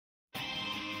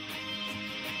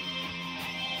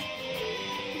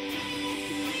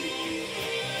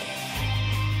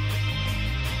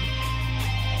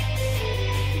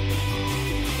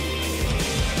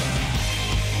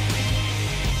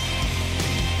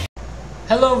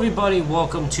Hello everybody,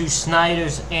 welcome to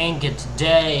Snyder's Inc. And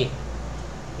today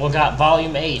we got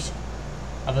volume 8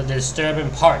 of the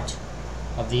disturbing part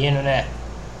of the internet.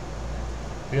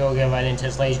 We'll get right into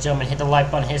this, ladies and gentlemen. Hit the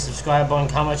like button, hit the subscribe button,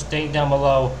 comment what you think down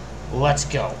below. Let's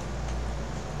go.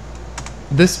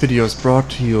 This video is brought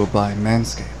to you by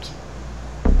Manscaped.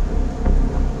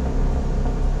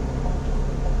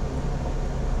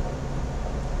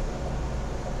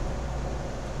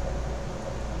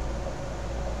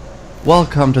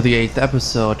 Welcome to the 8th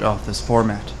episode of this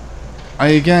format. I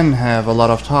again have a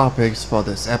lot of topics for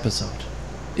this episode.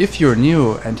 If you're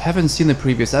new and haven't seen the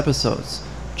previous episodes,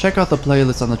 check out the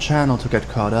playlist on the channel to get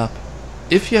caught up.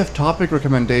 If you have topic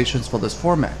recommendations for this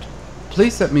format,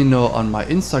 please let me know on my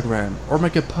Instagram or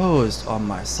make a post on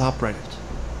my subreddit.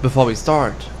 Before we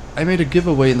start, I made a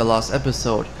giveaway in the last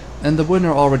episode and the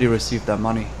winner already received their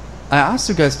money. I asked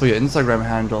you guys for your Instagram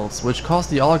handles, which caused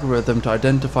the algorithm to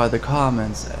identify the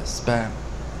comments as spam.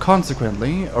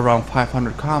 Consequently, around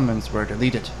 500 comments were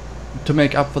deleted. To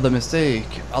make up for the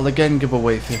mistake, I'll again give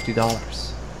away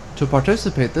 $50. To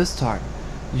participate this time,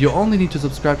 you only need to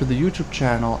subscribe to the YouTube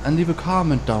channel and leave a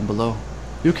comment down below.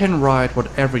 You can write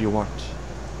whatever you want.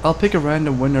 I'll pick a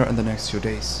random winner in the next few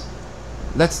days.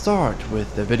 Let's start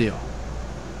with the video.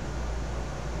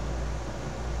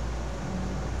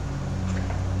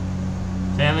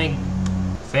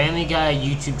 Family Guy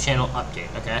YouTube channel update,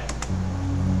 okay?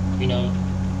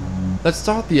 Let's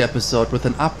start the episode with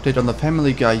an update on the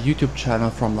Family Guy YouTube channel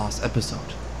from last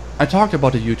episode. I talked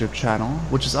about the YouTube channel,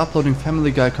 which is uploading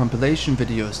Family Guy compilation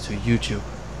videos to YouTube.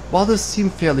 While this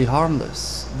seemed fairly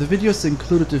harmless, the videos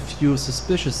included a few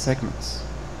suspicious segments.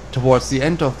 Towards the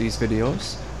end of these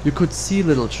videos, you could see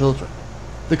little children.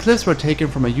 The clips were taken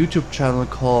from a YouTube channel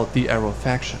called The Arrow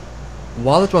Faction.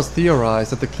 While it was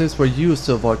theorized that the clips were used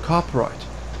to avoid copyright,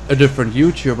 a different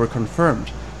YouTuber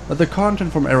confirmed that the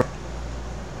content from Arrow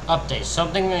Update.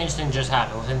 Something interesting just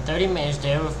happened. Within 30 minutes,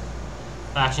 the Arrow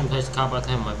Faction placed a copyright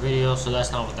claim on my video, so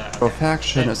that's not what that. Arrow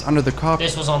Faction is under the copyright.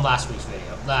 This was on last week's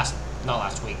video. Not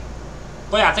last week.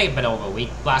 But yeah, I think it's been over a week.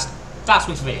 Last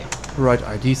week's video. Right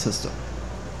ID system.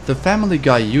 The Family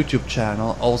Guy YouTube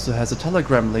channel also has a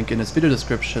Telegram link in its video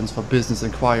descriptions for business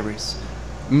inquiries,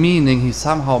 meaning he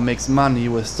somehow makes money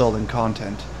with stolen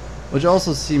content, which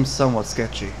also seems somewhat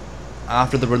sketchy.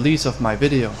 After the release of my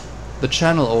video, the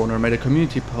channel owner made a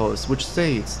community post which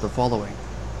states the following.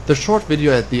 The short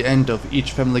video at the end of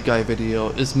each Family Guy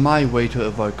video is my way to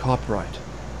avoid copyright.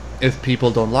 If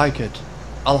people don't like it,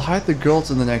 I'll hide the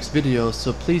girls in the next video,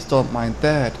 so please don't mind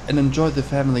that and enjoy the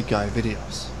Family Guy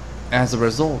videos. As a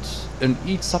result, in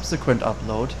each subsequent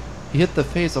upload, he hit the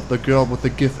face of the girl with the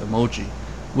GIF emoji,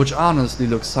 which honestly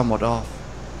looks somewhat off.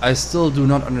 I still do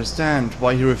not understand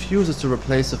why he refuses to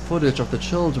replace the footage of the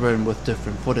children with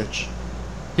different footage.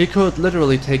 He could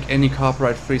literally take any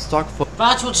copyright-free stock footage.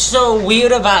 That's what's so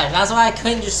weird about it. That's why I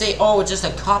couldn't just say, oh, it's just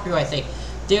a copyright thing.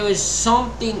 There is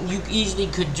something you easily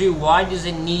could do. Why does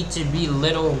it need to be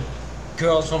little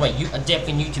girls from a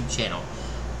different YouTube channel?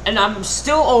 And I'm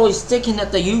still always thinking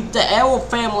that the Arrow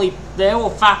family, the Arrow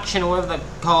Faction, or whatever they're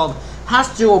called,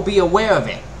 has to be aware of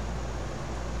it.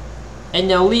 And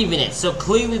they're leaving it, so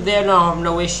clearly they don't have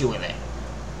no issue with it.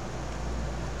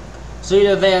 So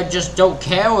either they just don't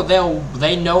care, or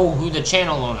they know who the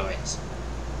channel owner is.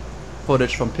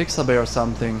 Footage from Pixabay or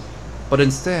something, but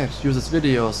instead uses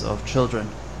videos of children.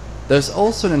 There's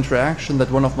also an interaction that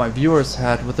one of my viewers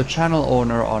had with the channel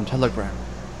owner on Telegram.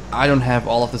 I don't have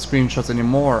all of the screenshots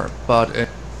anymore, but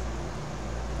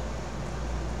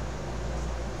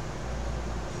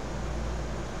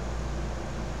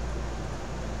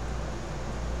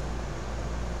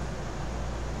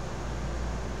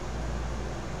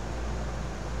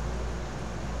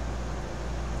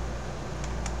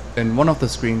in one of the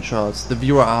screenshots, the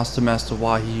viewer asked him as to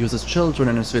why he uses children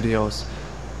in his videos,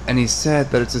 and he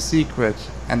said that it's a secret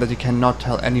and that he cannot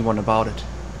tell anyone about it.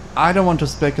 I don't want to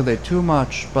speculate too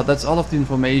much, but that's all of the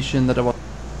information that I want.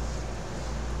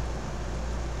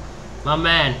 My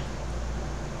man,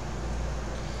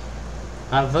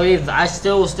 I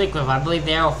still will stick with, I believe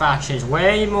the Arrow Faction is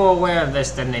way more aware of this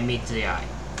than they meet to the eye.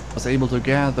 Was able to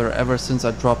gather ever since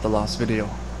I dropped the last video.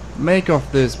 Make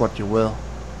of this what you will.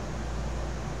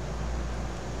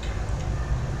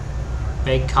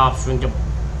 Fake cops ring the...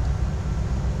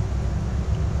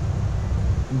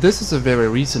 This is a very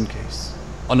recent case.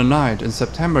 On a night in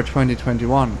September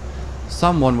 2021,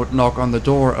 someone would knock on the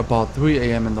door about 3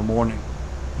 AM in the morning.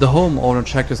 The homeowner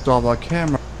checked his doorbell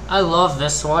camera. I love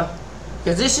this one,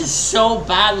 because this is so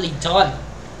badly done.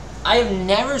 I have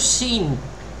never seen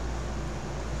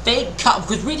fake cops,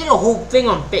 because we did a whole thing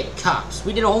on fake cops.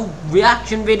 We did a whole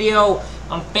reaction video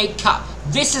on fake cops.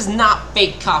 This is not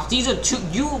fake cops. These are two.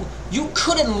 You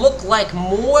couldn't look like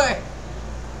more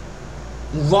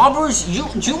robbers.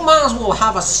 You might as well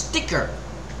have a sticker,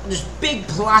 this big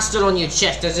plastered on your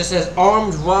chest that just says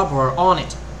 "armed robber" on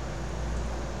it.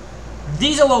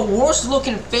 These are the worst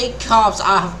looking fake cops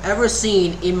I have ever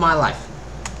seen in my life.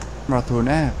 Through an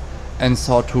app and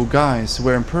saw two guys who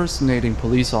were impersonating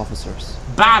police officers.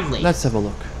 Badly. Let's have a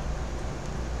look.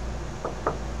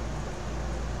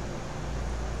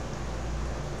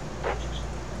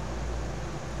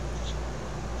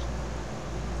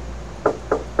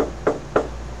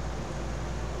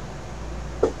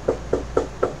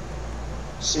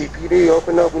 CPD,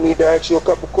 open up. We need to ask you a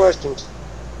couple questions.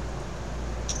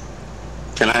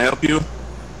 Can I help you?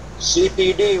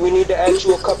 CPD, we need to ask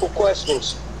you a couple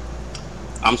questions.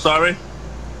 I'm sorry?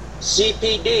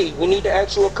 CPD, we need to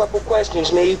ask you a couple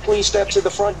questions. May you please step to the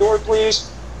front door, please?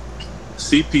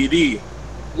 CPD.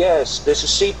 Yes, this is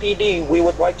CPD. We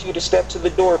would like you to step to the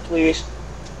door, please.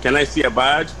 Can I see a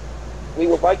badge? We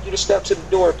would like you to step to the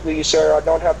door, please, sir. I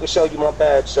don't have to show you my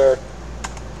badge, sir.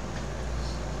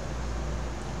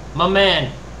 My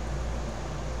man,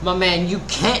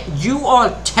 you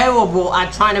are terrible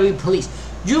at trying to be police.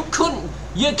 You could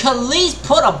at least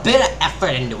put a bit of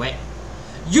effort into it.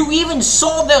 You even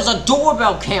saw there's a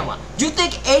doorbell camera. Do you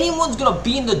think anyone's gonna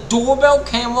be in the doorbell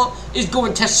camera is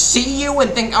going to see you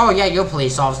and think, oh yeah, you're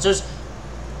police officers?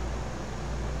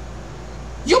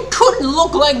 You couldn't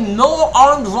look like no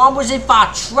armed robbers if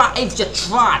you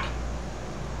tried.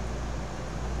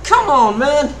 Come on,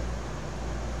 man.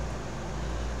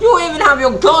 You even have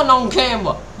your gun on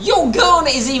camera. Your gun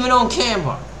is even on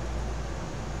camera.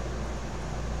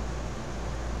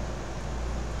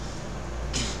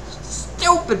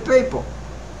 Stupid people.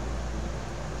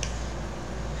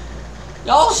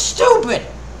 Y'all stupid.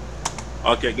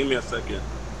 Okay, give me a second.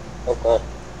 Okay.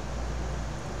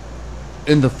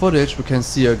 In the footage, we can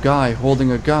see a guy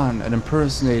holding a gun and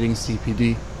impersonating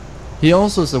CPD. He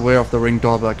also is aware of the Ring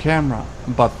doorbell camera,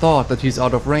 but thought that he's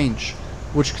out of range,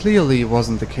 which clearly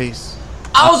wasn't the case.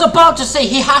 I was about to say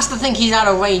he has to think he's out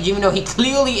of range, even though he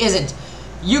clearly isn't.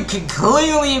 You can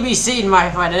clearly be seen,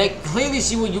 my friend, and I can clearly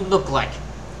see what you look like.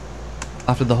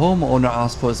 After the homeowner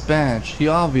asked for his badge, he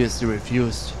obviously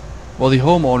refused. While the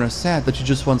homeowner said that he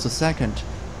just wants a second,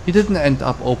 he didn't end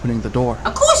up opening the door.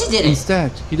 Of course he didn't.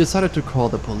 Instead, he decided to call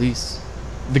the police.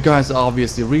 The guys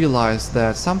obviously realized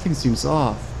that something seems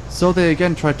off, so they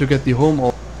again tried to get the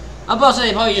homeowner. I'm about to say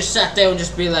they probably just sat there and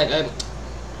just be like,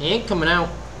 he ain't coming out.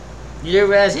 You do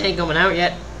realize he ain't coming out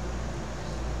yet?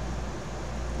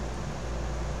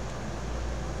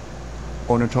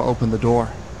 Owner to open the door.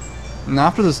 And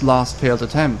after this last failed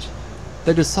attempt,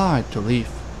 they decide to leave.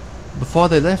 Before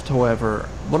they left, however,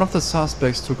 one of the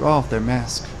suspects took off their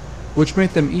mask, which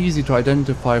made them easy to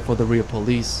identify for the real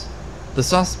police. The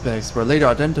suspects were later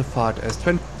identified as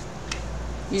 20.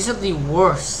 These are the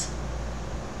worst.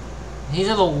 These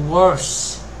are the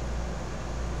worst.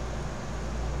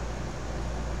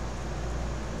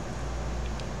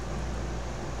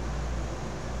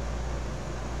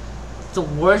 It's the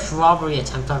worst robbery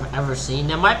attempt I've ever seen.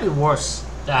 There might be worse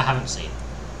that I haven't seen.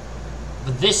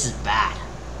 But this is bad.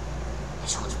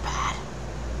 This one's bad.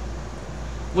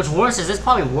 What's worse is this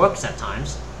probably works at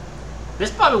times. This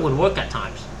probably would work at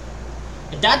times.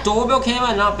 If that doorbell camera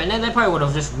had not been there, they probably would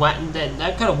have just went and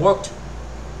that could have worked.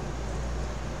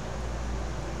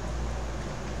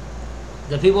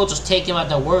 The people just take him at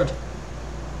their word.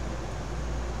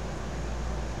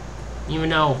 Even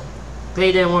though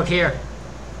they didn't work here.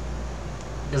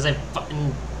 Because they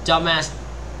fucking dumbass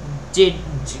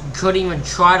couldn't even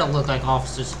try to look like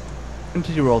officers.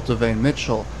 20-year-old Devane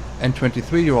Mitchell and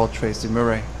 23-year-old Tracy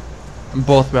Murray.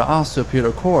 Both were asked to appear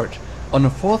to court on a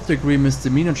 4th-degree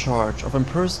misdemeanor charge of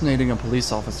impersonating a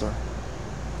police officer.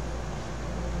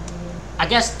 I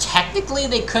guess technically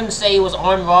they couldn't say it was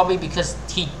armed robbery because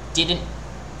they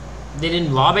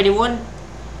didn't rob anyone.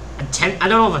 I don't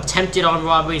know if attempted armed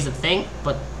robbery is a thing,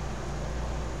 but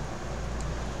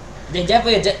they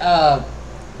definitely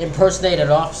impersonated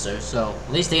officers, so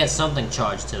at least they had something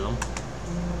charged to them.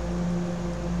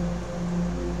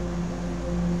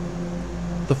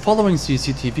 The following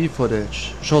CCTV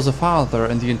footage shows a father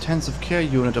in the intensive care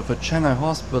unit of a Chennai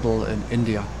hospital in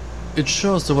India. It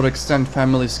shows to what extent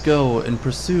families go in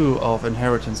pursuit of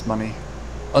inheritance money.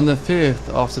 On the 5th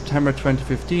of September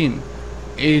 2015,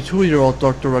 82-year-old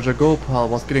Dr. Rajagopal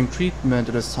was getting treatment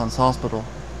at his son's hospital.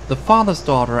 The father's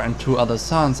daughter and 2 other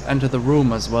sons entered the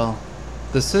room as well.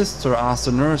 The sister asked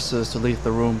the nurses to leave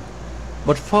the room.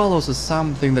 What follows is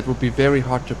something that would be very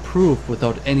hard to prove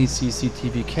without any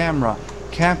CCTV camera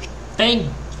capture. Thank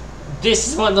This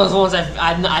is one of those ones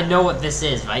I know what this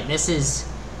is, right? This is,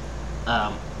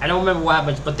 I don't remember what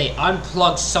happened, but they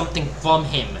unplugged something from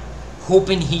him,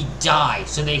 hoping he died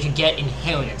so they could get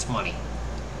inheritance money.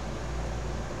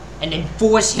 And then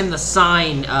force him to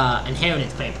sign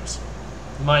inheritance papers.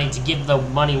 Money to give the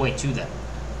money away to them.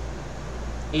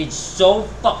 It's so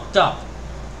fucked up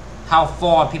how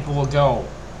far people will go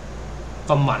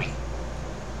for money.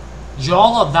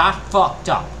 Y'all are that fucked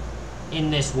up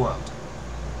in this world.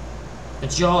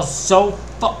 That y'all are so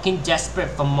fucking desperate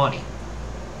for money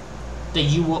that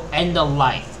you will end a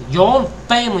life, your own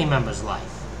family member's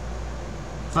life,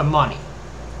 for money.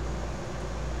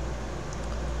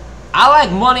 I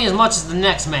like money as much as the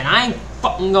next man. I ain't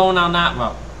fucking going down that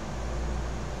road.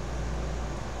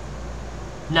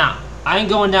 Nah, I ain't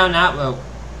going down that road.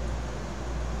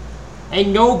 Ain't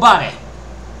nobody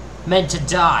meant to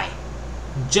die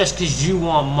just because you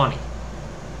want money.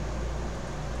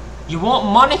 You want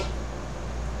money?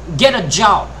 Get a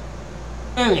job.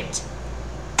 Earn it.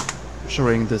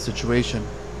 During the situation,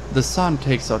 the son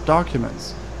takes out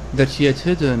documents that he had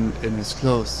hidden in his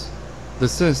clothes. The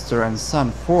sister and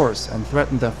son force and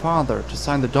threaten their father to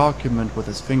sign the document with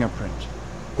his fingerprint.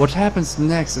 What happens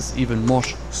next is even more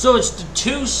So it's the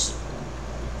two...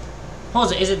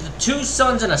 Hold on, is it the two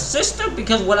sons and a sister?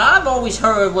 Because what I've always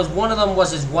heard was one of them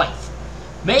was his wife.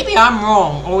 Maybe I'm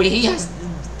wrong, or he has...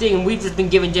 thing. We've just been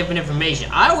given different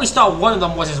information. I always thought one of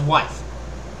them was his wife.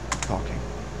 talking.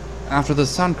 After the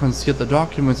son concealed the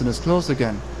documents in his clothes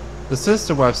again, the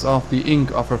sister wipes off the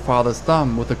ink off her father's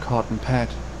thumb with a cotton pad.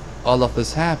 All of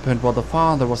this happened while the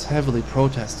father was heavily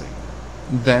protesting.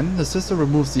 Then the sister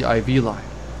removes the IV line,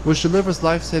 which delivers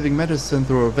life-saving medicine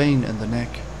through a vein in the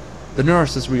neck. The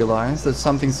nurses realize that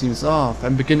something seems off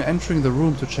and begin entering the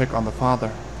room to check on the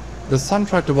father. The son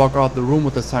tried to walk out the room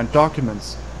with the signed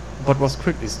documents, but was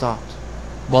quickly stopped.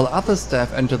 While other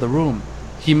staff enter the room,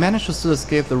 he managed to still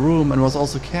escape the room and was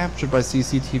also captured by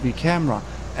CCTV camera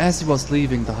as he was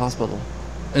leaving the hospital.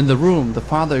 In the room, the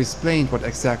father explained what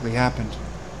exactly happened.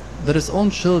 That his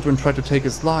own children tried to take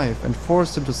his life and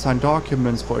forced him to sign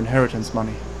documents for inheritance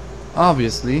money.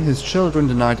 Obviously, his children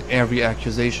denied every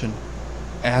accusation.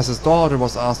 As his daughter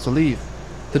was asked to leave,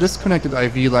 the disconnected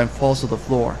IV line falls to the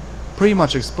floor, pretty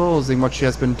much exposing what she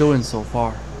has been doing so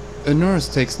far. A nurse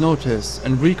takes notice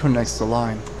and reconnects the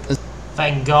line.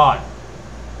 Thank God.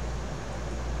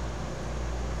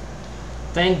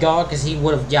 Thank God, because he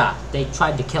would have, yeah, they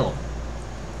tried to kill him.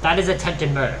 That is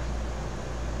attempted murder.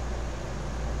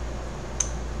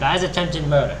 That is attempted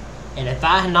murder. And if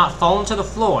that had not fallen to the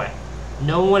floor,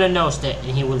 no one would have noticed it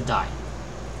and he would have died.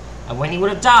 And when he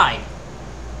would have died,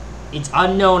 it's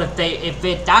unknown if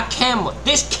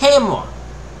this camera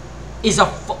is a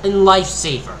fucking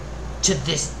lifesaver to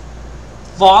this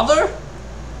father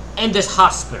and this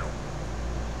hospital.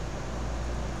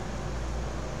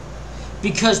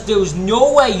 Because there was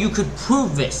no way you could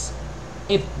prove this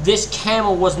if this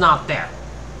camera was not there.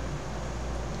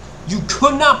 You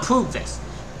could not prove this.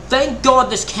 Thank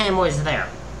God this camera is there.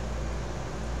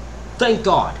 Thank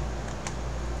God.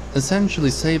 Essentially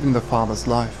saving the father's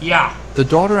life. Yeah. The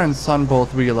daughter and son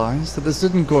both realized that this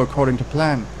didn't go according to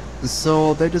plan,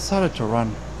 so they decided to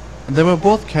run. They were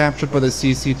both captured by the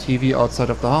CCTV outside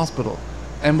of the hospital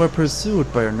and were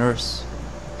pursued by a nurse.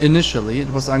 Initially,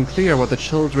 it was unclear what the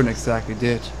children exactly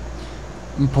did.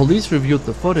 Police reviewed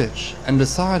the footage and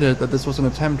decided that this was an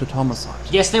attempted homicide.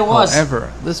 Yes, there was.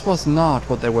 However, this was not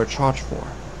what they were charged for.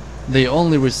 They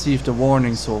only received a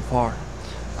warning so far.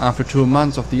 After 2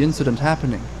 months of the incident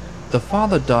happening, the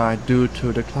father died due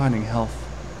to declining health.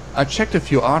 I checked a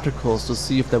few articles to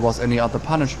see if there was any other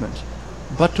punishment,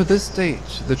 but to this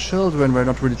date, the children were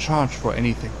not really charged for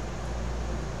anything.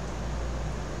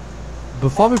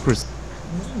 Before we proceed...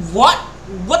 What?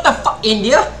 What the fuck?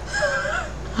 India?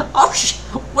 Oh shit.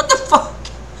 What the fuck?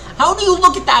 How do you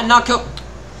look at that and not go...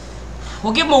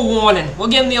 We'll give him a warning. We'll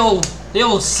give him the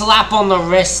old slap on the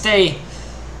wrist, eh?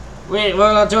 We're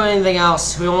not doing anything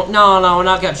else. We won't... No, we're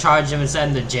not gonna charge him and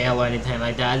send him to jail or anything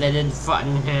like that. They didn't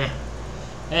fucking...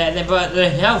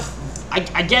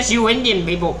 I guess you Indian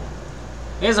people...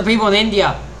 There's the people in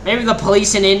India. Maybe the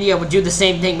police in India would do the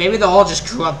same thing. Maybe they're all just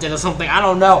corrupted or something. I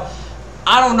don't know.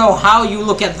 I don't know how you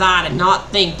look at that and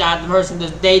not think that the person,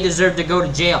 they deserve to go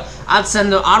to jail.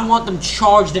 I'd want them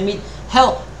charged. I mean,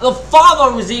 hell, the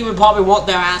father was even probably want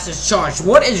their asses charged.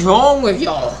 What is wrong with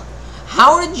y'all?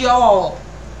 How did y'all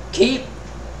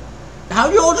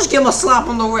just give him a slap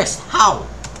on the wrist? How?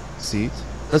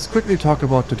 Let's quickly talk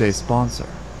about today's sponsor,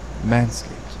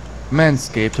 Manscaped.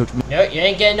 Manscaped took... No, you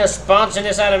ain't getting no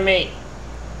sponsoriness out of me.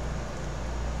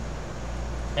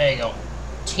 There you go.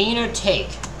 Teen or take.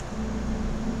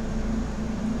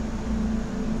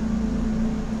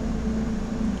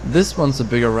 This one's a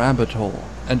bigger rabbit hole,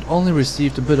 and only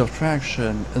received a bit of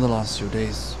traction in the last few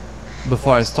days.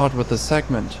 Before I start with this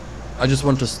segment, I just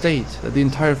want to state that the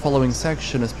entire following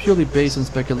section is purely based on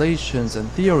speculations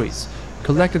and theories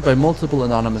collected by multiple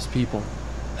anonymous people.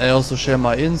 I also share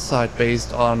my insight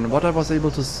based on what I was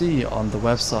able to see on the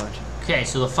website. Okay,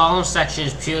 so the following section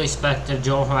is purely speculative.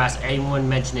 Don't harass anyone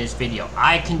mentioned in this video.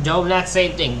 I condone that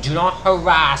same thing. Do not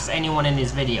harass anyone in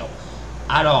this video.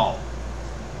 At all.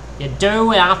 You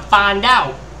do, and I find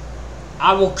out,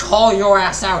 I will call your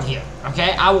ass out here.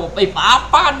 Okay? I will, if I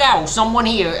find out someone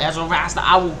here has harassed,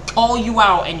 I will call you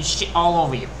out and shit all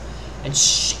over you. And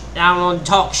I will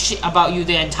talk shit about you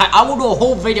the entire, I will do a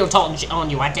whole video talking shit on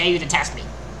you. I dare you to test me.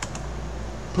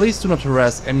 Please do not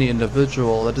harass any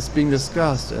individual that is being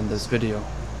discussed in this video.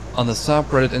 On the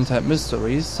subreddit Internet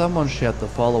Mysteries, someone shared the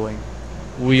following.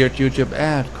 Weird YouTube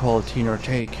ad called Tina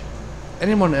Take.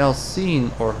 Anyone else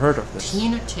seen or heard of this?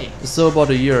 Tina Take. So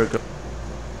about a year ago.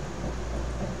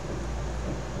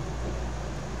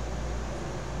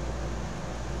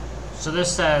 So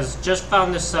this says, just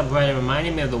found this subreddit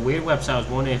reminding me of the weird website I was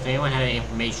wondering if anyone had any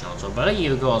information on. So about a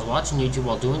year ago I was watching YouTube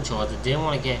while doing chores and didn't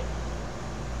want to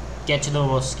get to the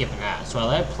remote skipping that. So I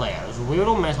let it play. It was a weird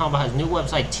old man talking about his new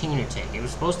website Tina Take. It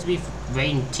was supposed to be for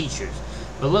rating teachers,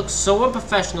 but it looks so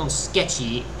unprofessional and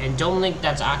sketchy and don't think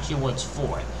that's actually what it's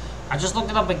for. I just looked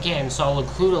it up again, so I'll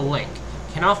include a link.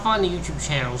 Cannot find the YouTube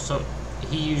channel so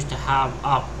he used to have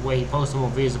up where he posted more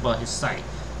videos about his site.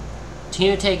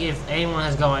 Tina Take, if anyone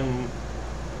has gotten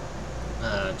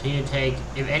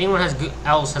if anyone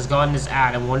else has gotten this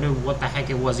ad and wondered what the heck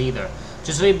it was either.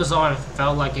 Just really bizarre and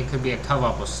felt like it could be a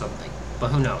cover-up or something,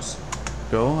 but who knows.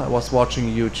 I was watching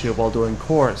YouTube while doing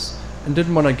chores and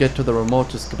didn't want to get to the remote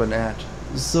to skip an ad,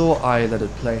 so I let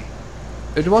it play.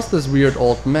 It was this weird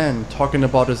old man talking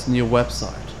about his new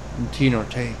website, Tina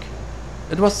Take.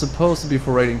 It was supposed to be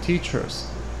for rating teachers,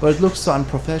 but it looks so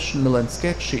unprofessional and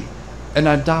sketchy, and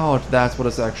I doubt that's what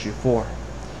it's actually for.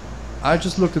 I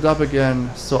just looked it up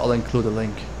again, so I'll include a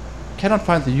link. Cannot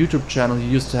find the YouTube channel he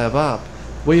used to have up,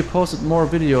 where he posted more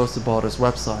videos about his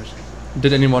website.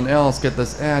 Did anyone else get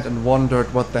this ad and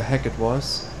wondered what the heck it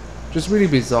was? Just really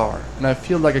bizarre, and I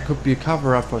feel like it could be a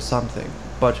cover-up for something,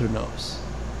 but who knows.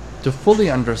 To fully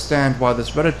understand why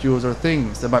this Reddit user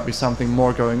thinks there might be something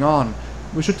more going on,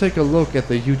 we should take a look at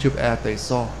the YouTube ad they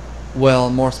saw.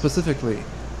 Well, more specifically,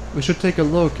 we should take a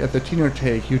look at the Tina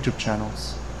Take YouTube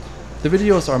channels. The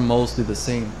videos are mostly the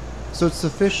same, so it's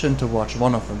sufficient to watch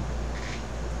one of them.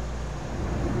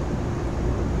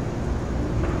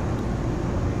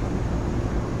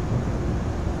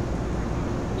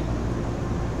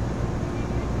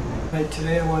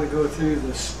 Today I want to go through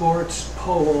the sports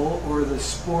poll or the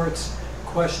sports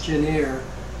questionnaire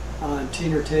on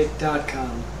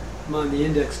TinaTake.com. I'm on the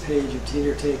index page of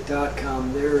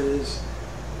TinaTake.com. There is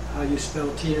how you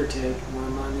spell Tina Take. When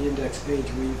I'm on the index page,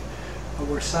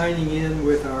 we're signing in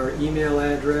with our email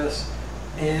address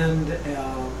and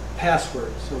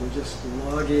password. So we just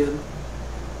log in.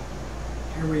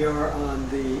 Here we are on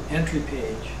the entry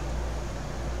page.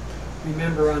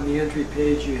 Remember, on the entry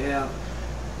page you have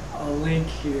a link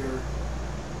here.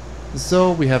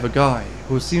 So we have a guy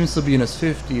who seems to be in his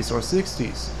 50s or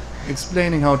 60s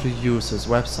explaining how to use his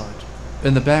website.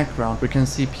 In the background we can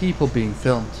see people being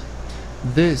filmed.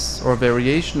 This or a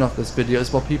variation of this video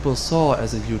is what people saw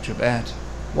as a YouTube ad.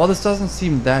 While this doesn't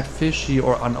seem that fishy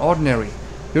or unordinary,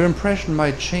 your impression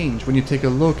might change when you take a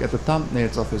look at the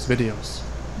thumbnails of his videos.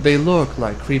 They look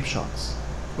like creep shots.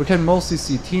 We can mostly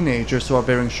see teenagers who are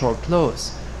wearing short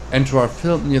clothes and who are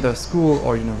filmed near their school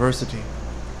or university.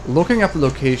 Looking up the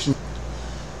location.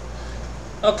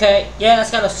 Okay, yeah,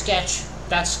 that's kind of sketch.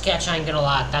 That's sketch, I ain't gonna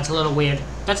lie. That's a little weird.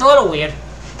 That's a little weird.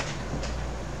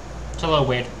 It's a little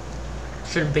weird.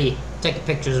 Shouldn't be taking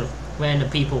pictures of random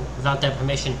people without their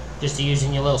permission, just to use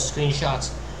in your little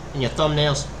screenshots and your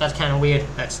thumbnails. That's kind of weird.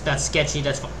 That's sketchy.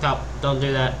 That's fucked up. Don't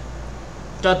do that.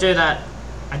 Don't do that.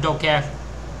 I don't care.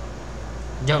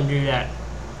 Don't do that.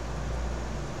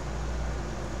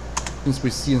 Since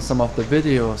we see in some of the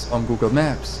videos on Google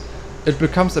Maps, it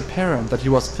becomes apparent that he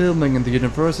was filming in the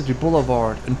University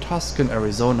Boulevard in Tucson,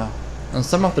 Arizona. And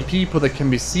some of the people that can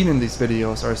be seen in these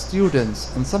videos are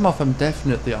students, and some of them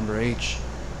definitely underage.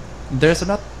 There's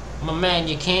another. My man,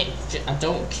 you can't. I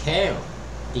don't care.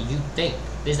 Do you think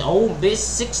this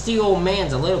 60-year-old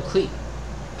man's a little creep?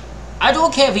 I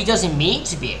don't care if he doesn't mean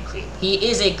to be a creep.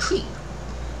 He is a creep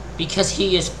because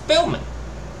he is filming.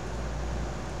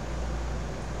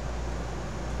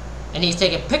 And he's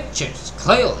taking pictures,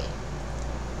 clearly,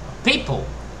 of people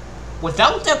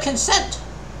without their consent.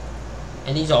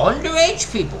 And these are underage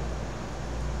people.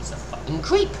 He's a fucking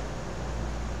creep.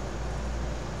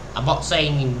 I'm not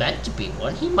saying he meant to be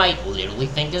one. He might literally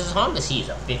think this is harmless. He's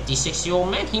a 56-year-old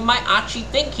man. He might actually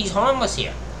think he's harmless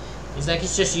here. He's like,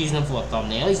 he's just using him for a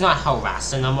thumbnail. He's not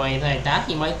harassing them or anything like that.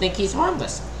 He might think he's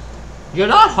harmless. You're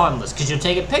not harmless because you're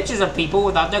taking pictures of people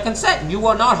without their consent. You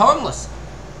are not harmless.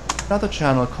 Another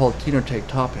channel called Teener Take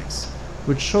Topics,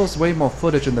 which shows way more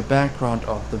footage in the background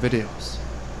of the videos.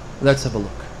 Let's have a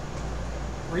look.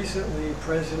 Recently,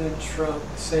 President Trump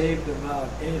saved about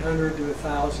 800 to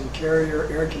 1,000 carrier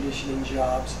air conditioning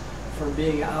jobs from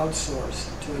being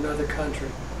outsourced to another country.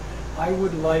 I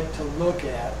would like to look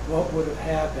at what would have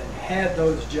happened had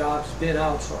those jobs been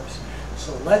outsourced.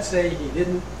 So let's say he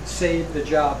didn't save the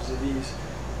jobs of these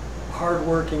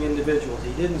hard-working individuals.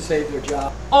 He didn't save their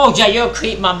job. Oh yeah, you're a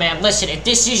creep, my man. Listen, if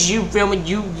this is you filming,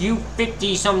 you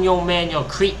 50-some-year-old man, you're a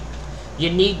creep. You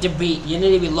need to be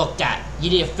looked at. You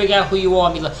need to figure out who you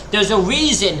are and be like, there's a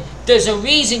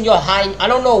reason you're hiding. I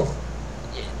don't know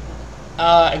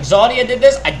Exodia did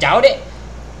this, I doubt it.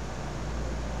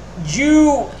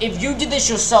 If you did this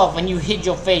yourself and you hid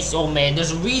your face, old man,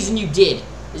 there's a reason you did.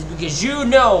 It's because you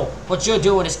know what you're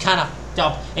doing is kind of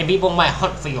up and people might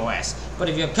hunt for your ass. But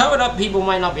if you're covered up, people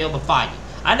might not be able to find you.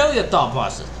 I know your thought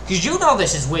process, because you know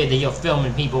this is weird that you're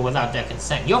filming people without their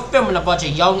consent. You're filming a bunch of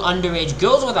young underage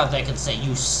girls without their consent,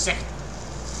 you sick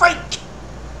freak!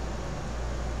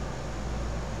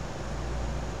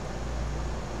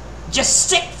 Just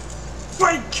sick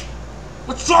freak!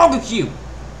 What's wrong with you?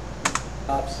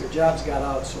 Their jobs got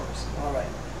outsourced. All right.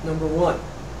 Number one,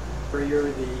 for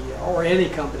or any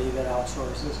company that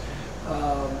outsources,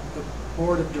 the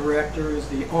board of directors,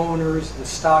 the owners, the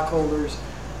stockholders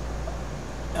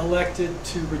elected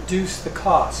to reduce the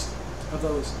cost of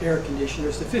those air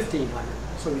conditioners to $1,500.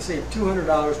 So we save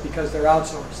 $200 because they're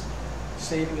outsourced,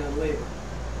 saving on labor.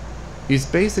 He's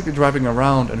basically driving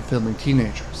around and filming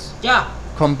teenagers. Yeah.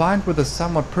 Combined with the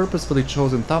somewhat purposefully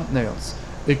chosen thumbnails,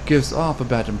 it gives off a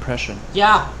bad impression.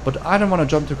 Yeah. But I don't want to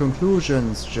jump to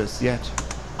conclusions just yet.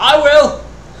 I will!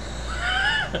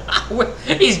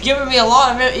 He's giving me a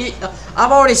lot of it.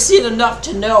 I've already seen enough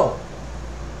to know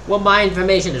what my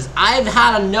information is. I've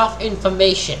had enough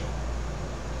information.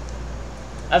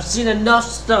 I've seen enough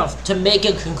stuff to make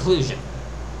a conclusion.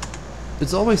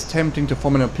 It's always tempting to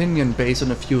form an opinion based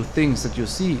on a few things that you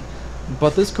see,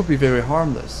 but this could be very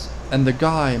harmless, and the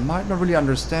guy might not really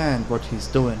understand what he's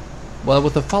doing. Well,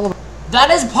 with the following... That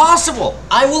is possible!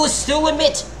 I will still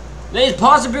admit, there is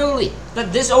possibility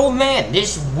that this old man,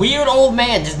 this weird old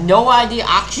man, does no idea,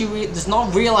 actually does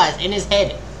not realize in his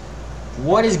head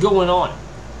what is going on.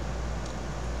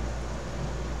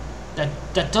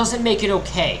 That doesn't make it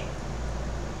okay.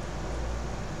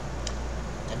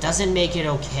 That doesn't make it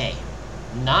okay.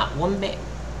 Not one bit.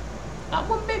 Not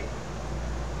one bit.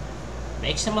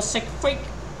 Makes him a sick freak.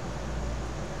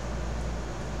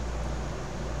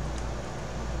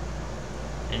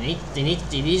 And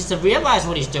he needs to realize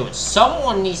what he's doing.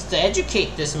 Someone needs to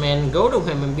educate this man and go to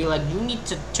him and be like, you need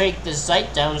to take this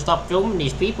site down and stop filming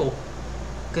these people.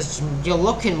 Because you're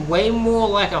looking way more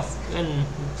like a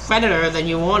predator than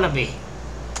you want to be.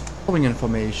 Following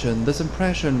information, this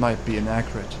impression might be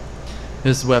inaccurate.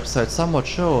 His website somewhat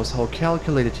shows how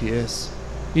calculated he is.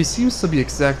 He seems to be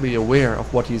exactly aware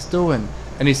of what he's doing,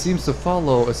 and he seems to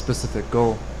follow a specific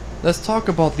goal. Let's talk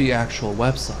about the actual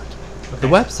website. The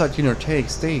website Teener Take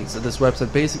states that this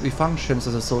website basically functions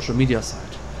as a social media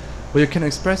site, where you can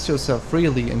express yourself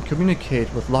freely and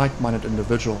communicate with like-minded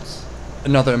individuals.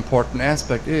 Another important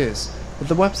aspect is that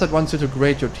the website wants you to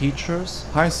grade your teachers,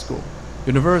 high school,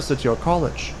 university or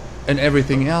college, and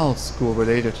everything else school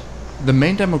related. The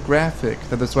main demographic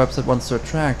that this website wants to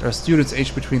attract are students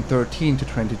aged between 13 to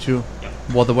 22,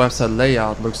 while the website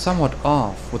layout looks somewhat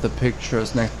off with the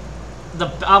pictures next.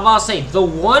 I'm about to say, the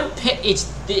one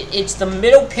it's the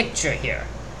middle picture here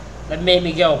that made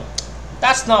me go,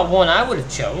 that's not one I would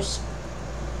have chose.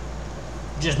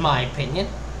 Just my opinion.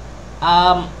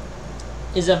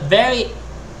 Is a very,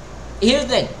 here's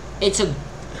the thing,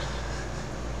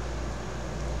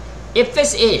 if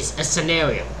this is a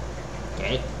scenario,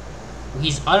 okay,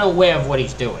 he's unaware of what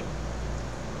he's doing,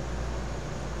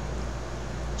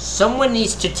 someone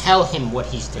needs to tell him what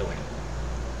he's doing.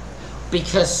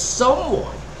 Because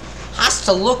someone has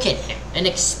to look at him and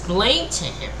explain to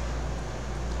him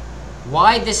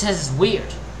why this is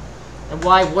weird and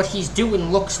why what he's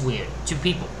doing looks weird to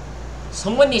people.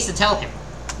 Someone needs to tell him.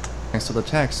 Next to the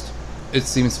text, it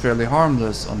seems fairly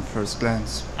harmless on first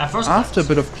glance. After a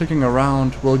bit of clicking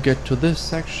around, we'll get to this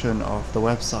section of the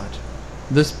website.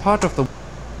 This part of the...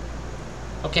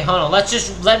 Okay, hold on.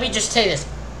 Let me just say this.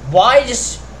 Why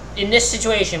just in this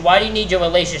situation? Why do you need your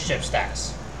relationship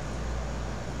status?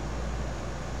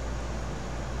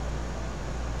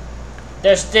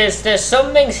 There's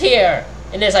some things here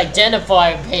in this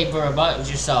identifier paper about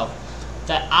yourself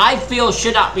that I feel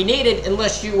should not be needed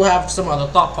unless you have some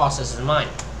other thought process in mind.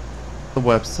 The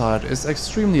website is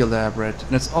extremely elaborate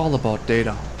and it's all about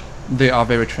data. They are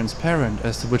very transparent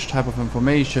as to which type of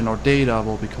information or data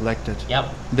will be collected.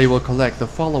 Yep. They will collect the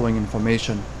following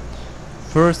information: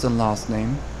 first and last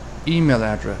name, email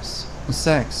address,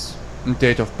 sex,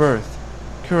 date of birth,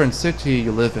 current city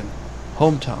you live in,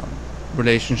 hometown,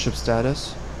 relationship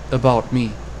status, about me,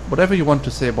 whatever you want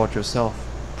to say about yourself,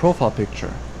 profile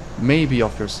picture, maybe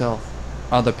of yourself,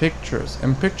 other pictures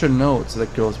and picture notes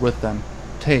that goes with them,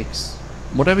 takes,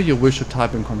 whatever you wish to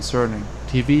type in concerning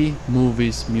TV,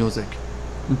 movies, music,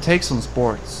 takes on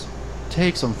sports,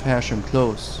 takes on fashion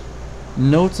clothes,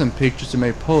 notes and pictures you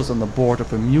may post on the board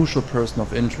of a mutual person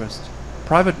of interest,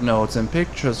 private notes and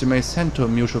pictures you may send to a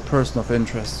mutual person of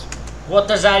interest. What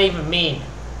does that even mean?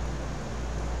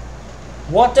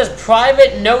 What does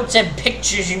private notes and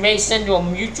pictures you may send to a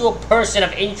mutual person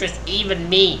of interest even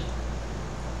mean?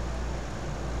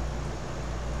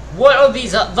 What are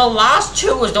these? The last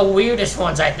two was the weirdest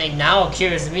ones, I think. Now I'm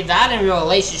curious to me. That and your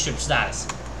relationship status.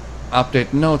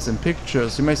 Update notes and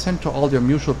pictures you may send to all your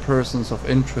mutual persons of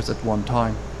interest at one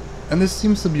time. And this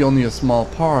seems to be only a small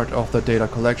part of the data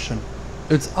collection.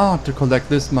 It's odd to collect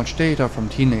this much data from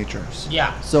teenagers.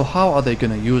 Yeah. So how are they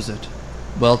gonna use it?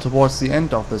 Well, towards the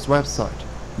end of this website,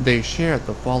 they shared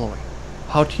the following: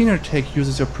 how TeenerTake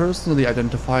uses your personally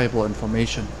identifiable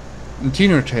information.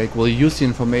 TeenerTake will use the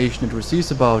information it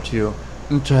receives about you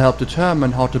to help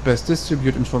determine how to best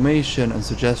distribute information and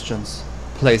suggestions,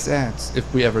 place ads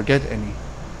if we ever get any,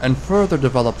 and further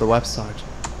develop the website.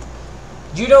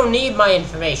 You don't need my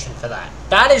information for that.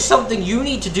 That is something you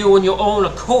need to do on your own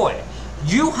accord.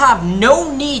 You have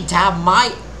no need to have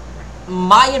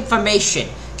my information,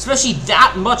 especially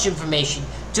that much information,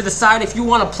 to decide if you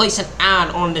want to place an ad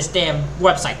on this damn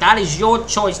website. That is your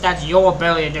choice. That's your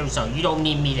ability to do so. You don't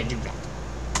need me to do that.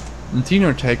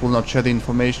 TeenerTake will not share the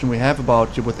information we have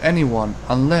about you with anyone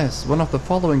unless one of the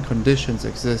following conditions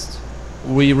exist.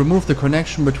 We remove the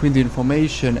connection between the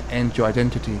information and your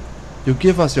identity. You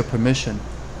give us your permission.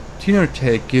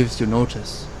 TeenerTake gives you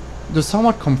notice. To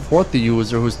somewhat comfort the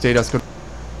user whose data is good.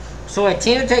 So a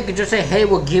TeenerTake could just say, hey,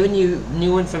 we're giving you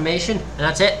new information, and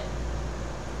that's it.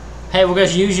 Hey, we're gonna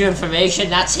use your information,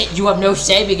 that's it. You have no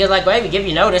say because, like, hey, we give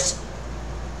you notice.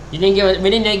 We didn't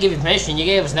give you permission, you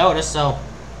gave us notice, so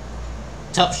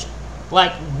tough shit.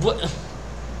 Like, what?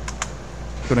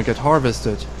 Gonna get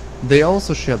harvested. They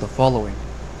also share the following: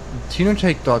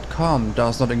 TeenerTake.com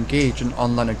does not engage in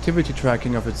online activity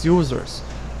tracking of its users,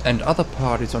 and other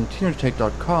parties on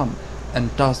TeenerTake.com,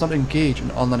 and does not engage in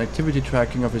online activity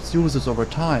tracking of its users over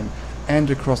time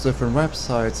and across different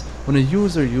websites when a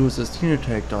user uses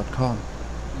TeenerTake.com.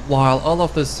 While all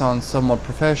of this sounds somewhat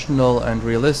professional and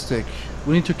realistic,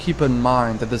 we need to keep in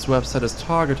mind that this website is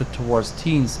targeted towards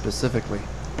teens specifically.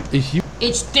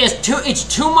 It's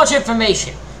too much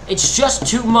information. It's just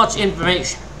too much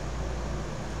information.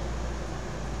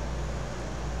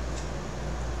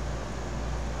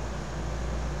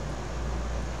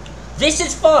 This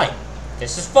is fine.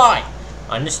 This is fine.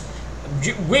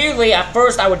 Weirdly, at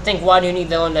first I would think, why do you need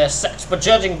to learn their sex? But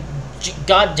judging,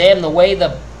 goddamn, the way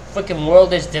the freaking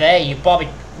world is today, you probably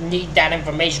need that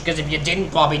information, because if you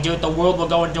didn't probably do it, the world will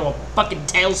go into a fucking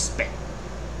tailspin.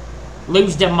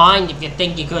 Lose their mind if you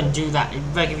think you couldn't do that.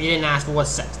 Like if you didn't ask for what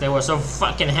sex they were, so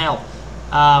fucking hell.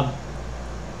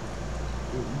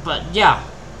 But yeah,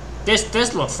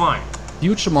 this looks fine.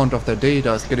 Huge amount of their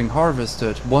data is getting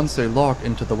harvested once they log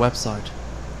into the website.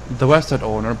 The website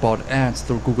owner bought ads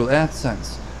through Google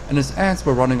AdSense, and his ads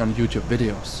were running on YouTube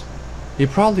videos. He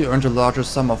probably earned a larger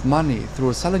sum of money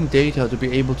through selling data to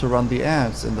be able to run the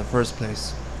ads in the first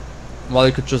place. While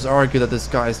you could just argue that this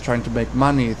guy is trying to make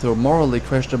money through morally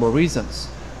questionable reasons,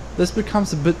 this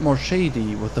becomes a bit more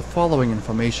shady with the following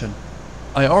information.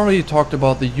 I already talked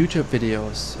about the YouTube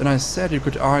videos, and I said you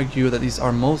could argue that these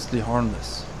are mostly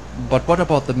harmless. But what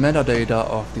about the metadata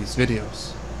of these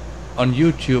videos? On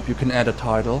YouTube you can add a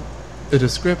title, a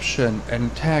description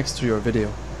and tags to your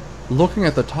video. Looking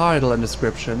at the title and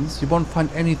descriptions, you won't find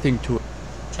anything too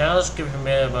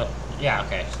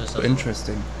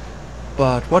interesting.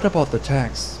 But what about the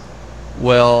tags?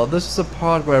 Well, this is a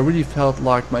part where I really felt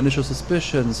like my initial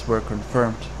suspicions were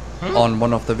confirmed. On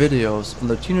one of the videos on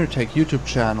the TeenerTake YouTube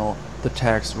channel, the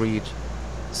tags read: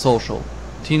 social,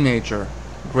 teenager,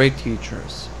 great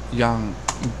teachers, young.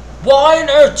 Why on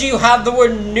earth do you have the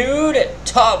word nude,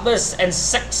 topless, and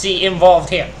sexy involved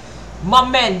here? My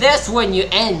man, that's when you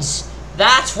ends.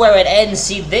 That's where it ends.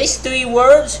 See, these three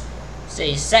words?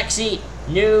 Say sexy,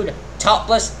 nude,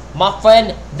 topless, My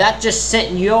friend, that just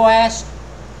sent in your ass.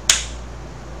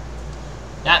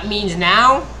 That means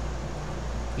now,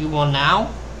 you are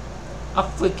now a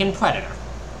freaking predator.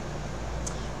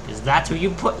 Because that's who you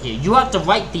put here. You have to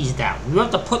write these down. You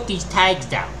have to put these tags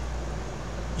down.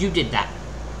 You did that.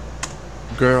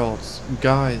 Girls,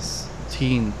 guys,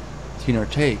 teen, teener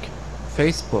take,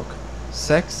 Facebook,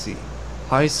 sexy,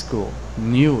 high school,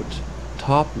 nude,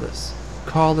 topless,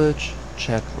 college,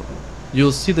 chatroom.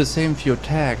 You'll see the same few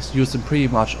tags used in pretty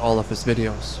much all of his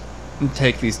videos.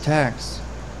 Take these tags,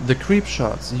 the creep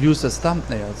shots used as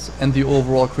thumbnails, and the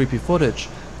overall creepy footage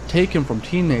taken from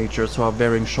teenagers who are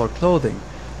wearing short clothing,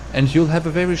 and you'll have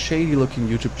a very shady looking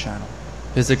YouTube channel.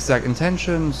 His exact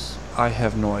intentions, I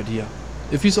have no idea.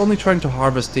 If he's only trying to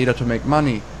harvest data to make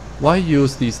money, why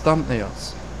use these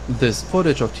thumbnails, this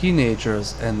footage of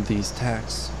teenagers, and these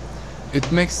tags?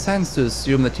 It makes sense to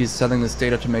assume that he's selling this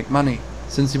data to make money,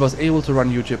 since he was able to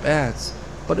run YouTube ads,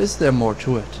 but is there more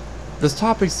to it? This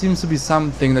topic seems to be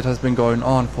something that has been going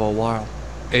on for a while.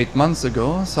 8 months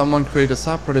ago, someone created a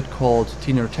subreddit called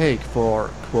Teener Take for,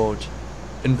 quote,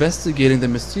 investigating the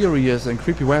mysterious and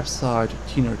creepy website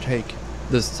Teener Take.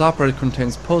 This subreddit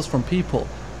contains posts from people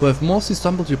who have mostly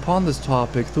stumbled upon this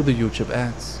topic through the YouTube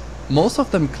ads. Most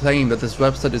of them claim that this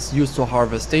website is used to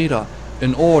harvest data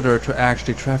in order to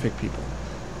actually traffic people,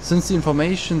 since the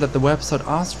information that the website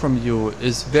asks from you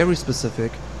is very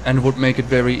specific and would make it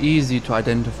very easy to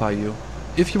identify you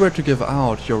if you were to give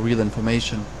out your real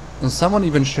information. And someone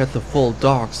even shared the full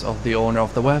docs of the owner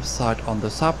of the website on the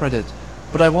subreddit,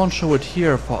 but I won't show it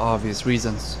here for obvious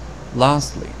reasons.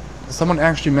 Lastly, someone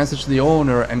actually messaged the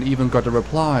owner and even got a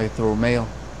reply through mail.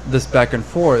 This back and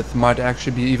forth might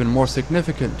actually be even more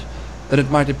significant than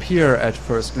it might appear at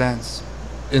first glance.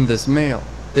 In this mail,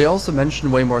 they also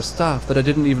mention way more stuff that I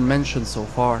didn't even mention so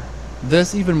far.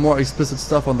 There's even more explicit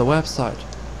stuff on the website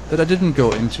that I didn't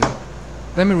go into.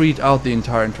 Let me read out the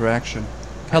entire interaction.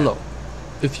 Hello.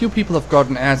 A few people have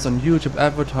gotten ads on YouTube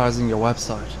advertising your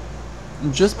website.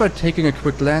 Just by taking a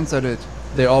quick glance at it,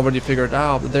 they already figured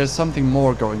out that there's something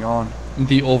more going on.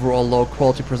 The overall low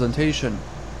quality presentation,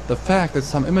 the fact that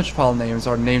some image file names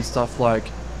are named stuff like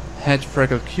head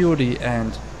freckled cutie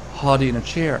and hottie in a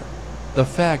chair, the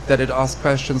fact that it asks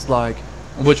questions like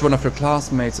which one of your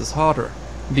classmates is hotter,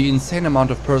 the insane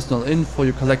amount of personal info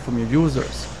you collect from your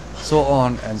users, so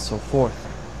on and so forth.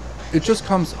 It just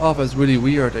comes off as really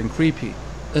weird and creepy,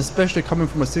 especially coming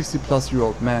from a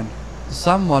 60-plus-year-old man.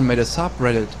 Someone made a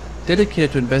subreddit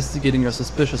dedicated to investigating your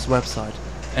suspicious website,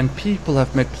 and people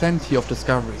have made plenty of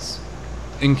discoveries.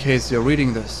 In case you're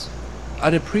reading this,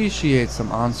 I'd appreciate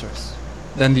some answers.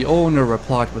 Then the owner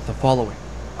replied with the following.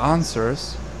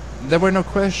 Answers? There were no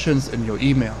questions in your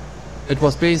email. It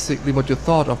was basically what you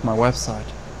thought of my website.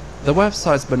 The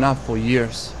website's been up for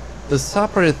years. The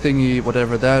subreddit thingy,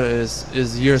 whatever that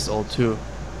is years old too.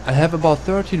 I have about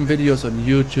 13 videos on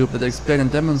YouTube that explain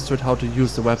and demonstrate how to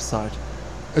use the website.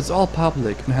 It's all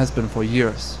public and has been for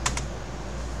years.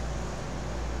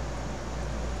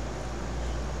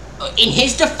 In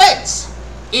his defense,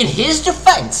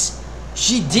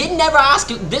 she did never ask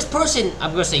this person.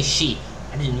 I'm gonna say she.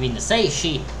 I didn't mean to say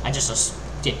she. I just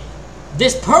did.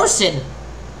 This person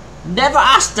never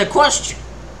asked the question.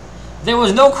 There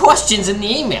was no questions in the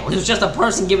email. It was just a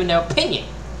person giving their opinion.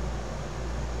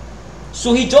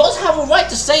 So he does have a right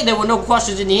to say there were no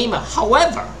questions in the email.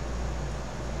 However,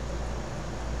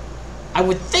 I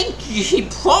would think he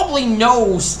probably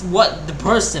knows what the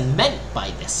person meant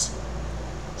by this.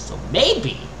 So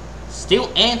maybe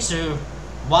still answer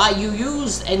why you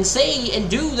use and say and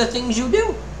do the things you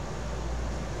do.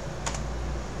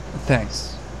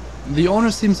 Thanks. The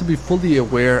owner seems to be fully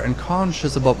aware and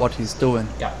conscious about what he's doing.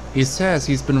 Yeah. He says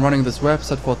he's been running this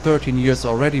website for 13 years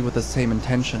already with the same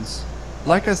intentions.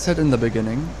 Like I said in the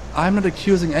beginning, I'm not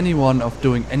accusing anyone of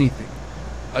doing anything.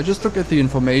 I just look at the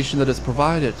information that is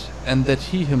provided and that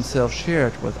he himself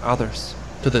shared with others.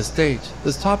 To this date,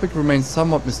 this topic remains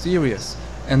somewhat mysterious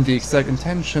and the exact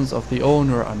intentions of the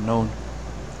owner unknown.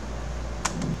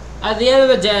 At the end of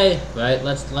the day, right?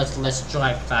 Let's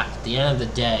drive back. At the end of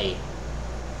the day,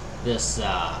 this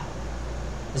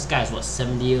guy's what,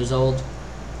 70 years old?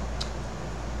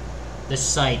 This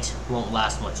site won't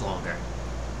last much longer.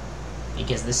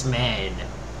 Because this man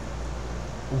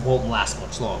won't last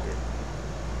much longer.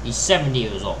 He's 70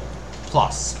 years old.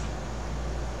 Plus.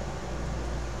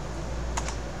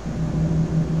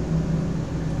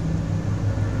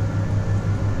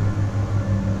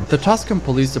 The Tucson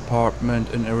Police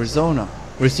Department in Arizona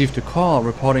received a call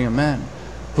reporting a man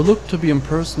who looked to be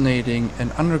impersonating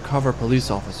an undercover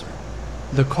police officer.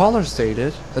 The caller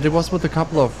stated that he was with a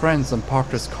couple of friends and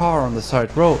parked his car on the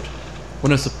side road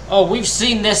When a Oh, we've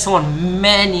seen this one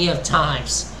many of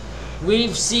times.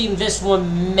 We've seen this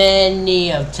one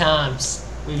many of times.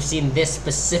 We've seen this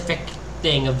specific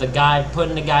thing of the guy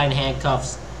putting the guy in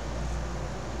handcuffs.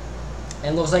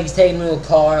 And it looks like he's taking him to a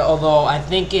car, although I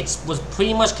think it was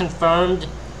pretty much confirmed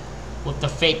with the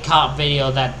fake cop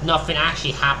video that nothing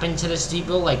actually happened to this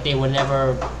people, like they were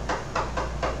never...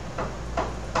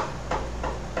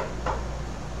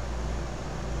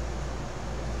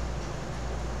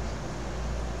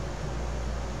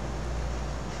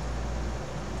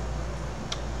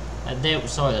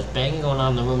 Sorry, there's banging going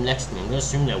on in the room next to me. I'm gonna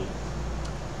assume they're...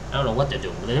 I don't know what they're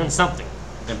doing, but they're doing something.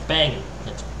 They're banging.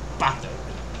 It's bothering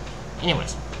me.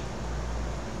 Anyways.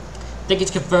 I think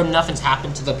it's confirmed nothing's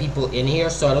happened to the people in here,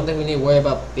 so I don't think we need to worry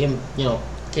about him, you know,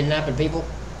 kidnapping people.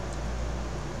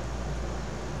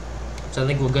 So I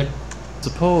think we're good.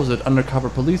 supposed undercover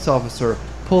police officer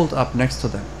pulled up next to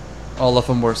them. All of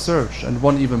them were searched and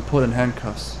one even put in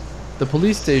handcuffs. The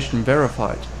police station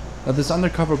verified that this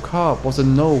undercover cop was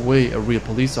in no way a real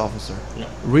police officer. No.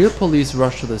 Real police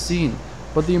rushed to the scene,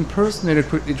 but the impersonator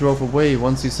quickly drove away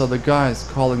once he saw the guys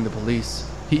calling the police.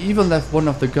 He even left one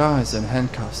of the guys in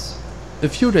handcuffs. A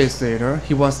few days later,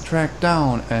 he was tracked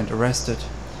down and arrested.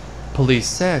 Police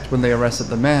said when they arrested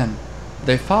the man,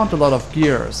 they found a lot of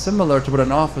gear similar to what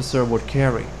an officer would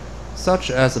carry, such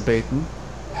as a baton,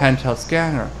 handheld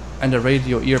scanner, and a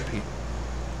radio earpiece.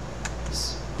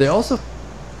 They also...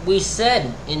 We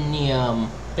said in the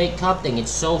fake cop thing,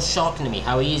 it's so shocking to me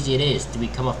how easy it is to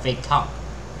become a fake cop.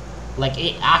 Like,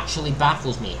 it actually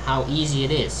baffles me how easy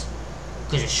it is.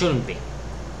 Because it shouldn't be.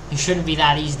 It shouldn't be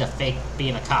that easy to fake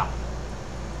being a cop.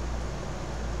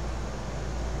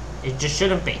 It just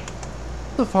shouldn't be.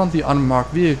 They found the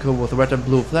unmarked vehicle with red and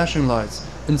blue flashing lights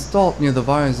installed near the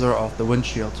visor of the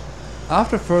windshield.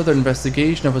 After further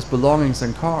investigation of his belongings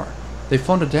and car, they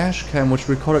found a dash cam which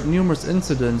recorded numerous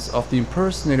incidents of the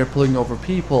impersonator pulling over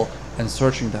people and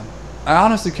searching them. I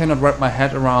honestly cannot wrap my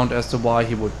head around as to why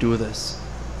he would do this.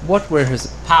 What were his...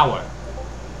 Power.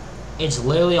 It's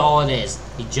literally all it is.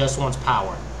 He just wants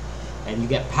power. And you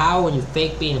get power when you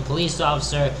fake being a police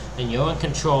officer and you're in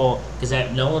control, because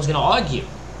no one's going to argue.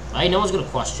 Right? No one's going to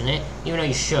question it, even though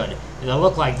you should. If they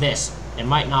look like this, it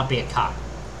might not be a cop.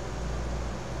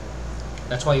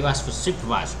 That's why you ask for a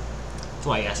supervisor. That's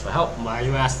why you ask for help. Why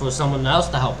you ask for someone else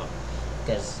to help them?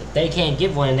 Because if they can't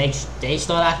give one and they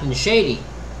start acting shady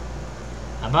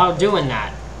about doing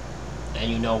that, then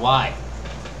you know why.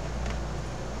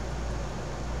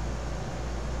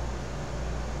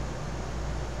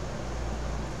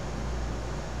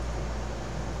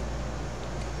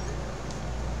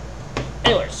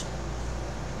 Anyways.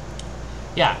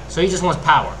 Yeah, so he just wants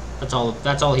power. That's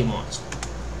all he wants.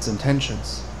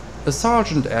 intentions. The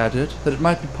sergeant added that it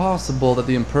might be possible that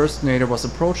the impersonator was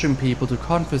approaching people to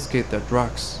confiscate their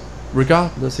drugs.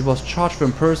 Regardless, he was charged for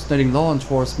impersonating law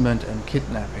enforcement and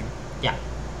kidnapping. Yeah.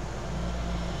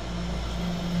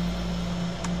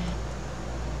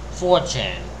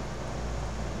 4chan.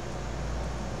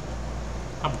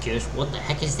 I'm curious, what the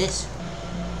heck is this?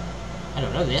 I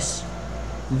don't know this.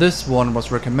 This one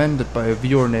was recommended by a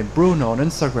viewer named Bruno on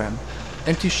Instagram,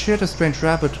 and he shared a strange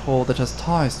rabbit hole that has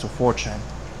ties to 4chan.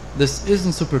 This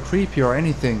isn't super creepy or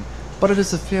anything, but it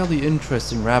is a fairly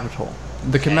interesting rabbit hole.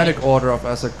 The Kemetic Order of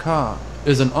Azar-Ka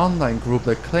is an online group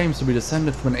that claims to be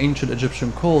descended from an ancient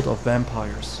Egyptian cult of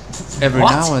vampires. Every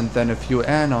What? now and then a few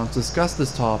anons discuss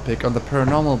this topic on the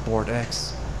paranormal board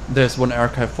X. There's one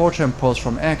archive 4chan post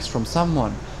from X from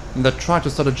someone that tried to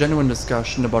start a genuine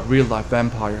discussion about real-life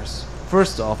vampires.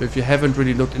 First off, if you haven't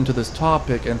really looked into this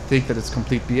topic and think that it's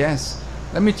complete BS,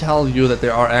 let me tell you that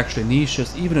there are actually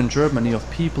niches, even in Germany, of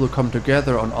people who come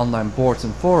together on online boards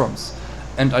and forums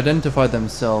and identify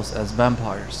themselves as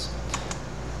vampires.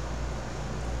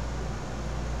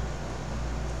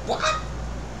 What?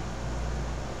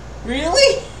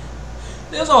 Really?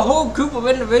 There's a whole group of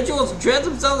individuals who dress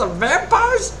themselves as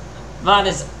vampires? That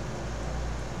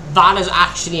is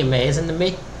actually amazing to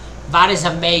me. That is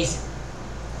amazing.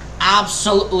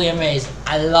 Absolutely amazing.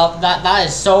 I love that. That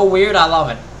is so weird. I love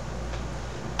it.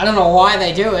 I don't know why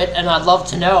they do it, and I'd love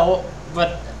to know,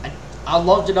 but I'd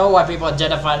love to know why people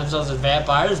identify themselves as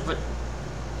vampires, but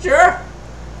sure.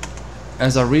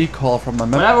 As I recall from my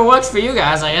Whatever works for you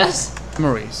guys, I guess.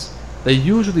 memories, they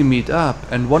usually meet up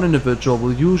and one individual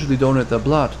will usually donate their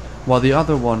blood while the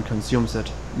other one consumes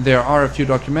it. There are a few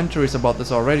documentaries about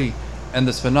this already, and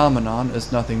this phenomenon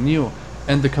is nothing new,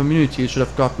 and the community should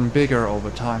have gotten bigger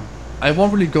over time. I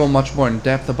won't really go much more in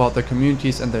depth about the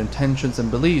communities and their intentions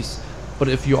and beliefs, but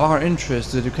if you are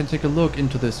interested, you can take a look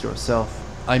into this yourself.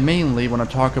 I mainly want to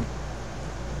talk about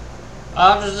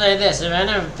I'll just say this, if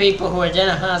any people who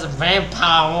identify as a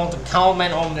vampire want to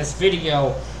comment on this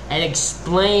video and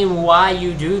explain why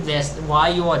you do this, why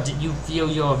you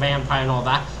feel you're a vampire and all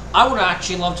that, I would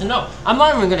actually love to know. I'm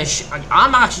not even gonna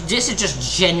this is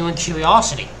just genuine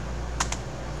curiosity.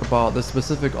 About the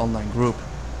specific online group.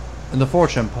 In the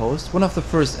 4chan post, one of the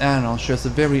first annals shares a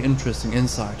very interesting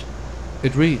insight.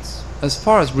 It reads, "As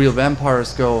far as real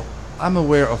vampires go, I'm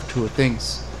aware of two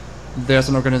things. There's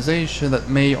an organization that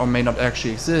may or may not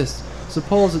actually exist,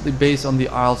 supposedly based on the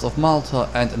Isles of Malta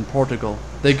and in Portugal.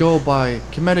 They go by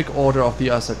Chematic Order of the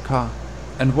Asad Ka,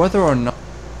 and whether or not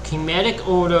Chematic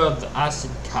Order of the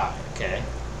Asad Ka, okay.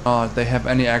 They have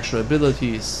any actual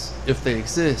abilities, if they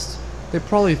exist, they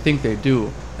probably think they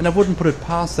do, and I wouldn't put it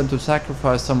past them to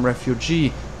sacrifice some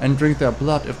refugee and drink their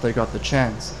blood if they got the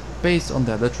chance, based on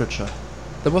their literature."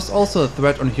 There was also a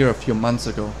thread on here a few months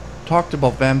ago, talked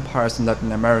about vampires in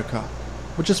Latin America,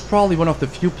 which is probably one of the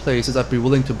few places I'd be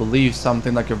willing to believe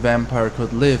something like a vampire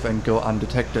could live and go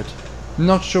undetected.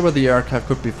 Not sure where the archive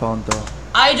could be found though.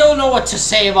 I don't know what to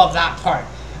say about that part.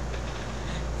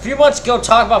 A few months ago,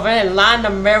 talk about Latin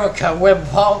America,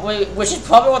 which is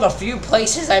probably one of the few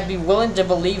places I'd be willing to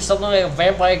believe something like a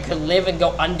vampire could live and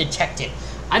go undetected.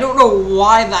 I don't know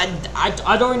why that.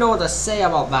 I don't even know what to say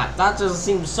about that. That just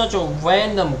seems such a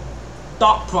random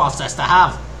thought process to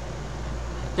have.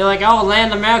 They're like, oh,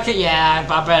 Latin America? Yeah,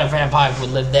 I bet a vampire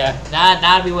would live there.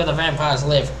 That'd be where the vampires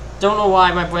live. Don't know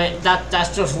why my brain.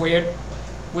 That's just weird.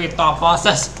 Weird thought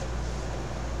process.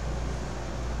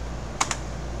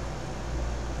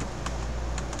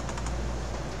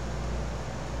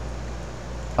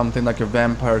 Something like a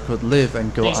vampire could live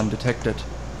and go undetected.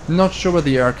 Not sure where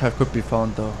the archive could be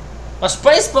found though. My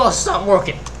spacebar stopped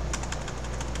working.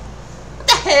 What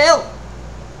the hell?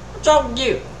 What's wrong with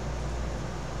you?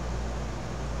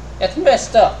 It's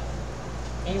messed up.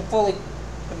 Are you fully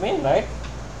come in, mate?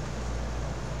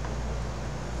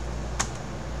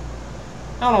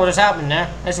 I don't know what just happened there.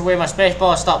 That's the way my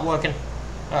spacebar stopped working.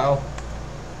 Uh-oh.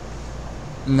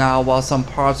 Now, while some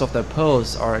parts of their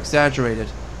posts are exaggerated,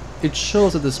 it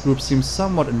shows that this group seems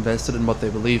somewhat invested in what they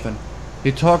believe in.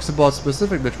 It talks about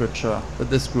specific literature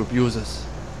that this group uses.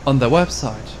 On their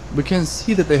website, we can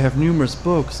see that they have numerous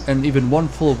books and even one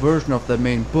full version of their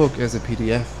main book as a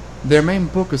PDF. Their main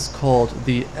book is called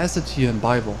the Ascidian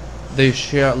Bible. They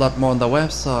share a lot more on their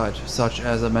website, such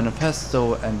as a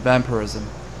manifesto and vampirism.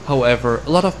 However, a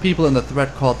lot of people in the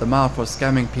thread called them out for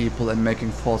scamming people and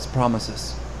making false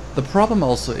promises. The problem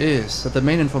also is that the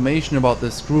main information about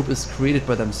this group is created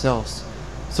by themselves,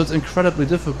 so it's incredibly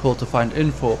difficult to find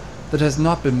info that has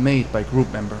not been made by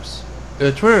group members.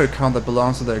 A Twitter account that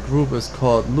belongs to their group is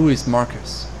called Luis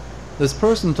Marquez. This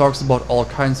person talks about all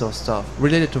kinds of stuff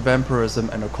related to vampirism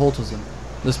and occultism.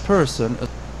 This person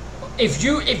is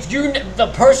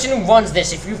the person who runs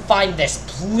this, if you find this,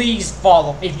 please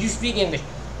follow. If you speak English,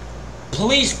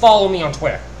 please follow me on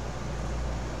Twitter.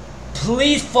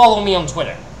 Please follow me on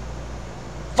Twitter.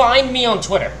 Find me on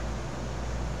Twitter.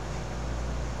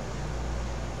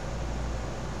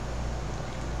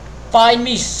 Find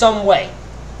me some way.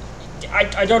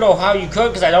 I don't know how you could,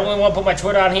 because I don't really want to put my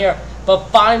Twitter on here, but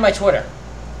find my Twitter.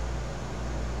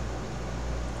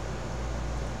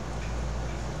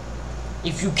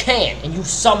 If you can, and you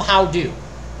somehow do,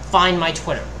 find my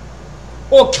Twitter.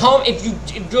 Or come, if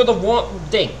you're the one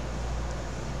thing,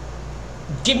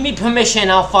 give me permission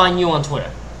and I'll find you on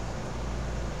Twitter.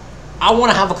 I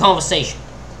want to have a conversation.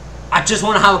 I just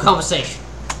want to have a conversation.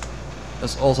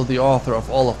 Is also the author of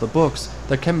all of the books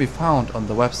that can be found on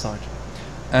the website.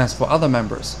 As for other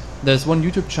members, there's one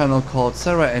YouTube channel called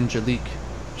Sarah Angelique.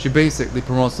 She basically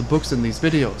promotes the books in these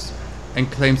videos,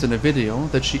 and claims in a video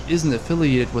that she isn't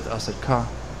affiliated with Asad Ka.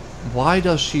 Why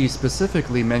does she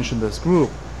specifically mention this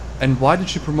group, and why did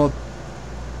she promote?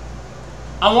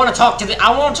 I want to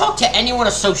talk to anyone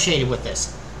associated with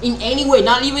this. In any way,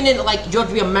 not even in like you have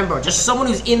to be a member, just someone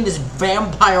who's in this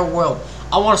vampire world.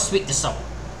 I want to speak to someone.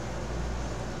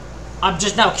 I'm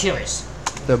just now curious.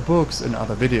 Their books and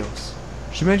other videos.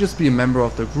 She may just be a member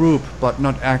of the group, but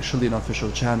not actually an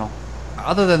official channel.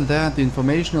 Other than that, the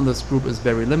information on this group is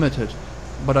very limited,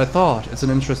 but I thought it's an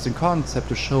interesting concept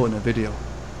to show in a video.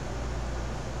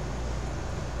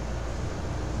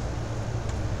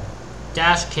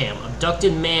 Dashcam,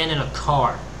 abducted man in a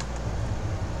car.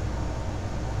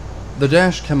 The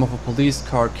dashcam of a police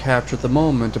car captured the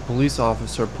moment a police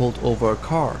officer pulled over a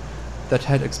car that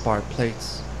had expired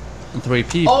plates. And 3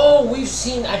 people. Oh, we've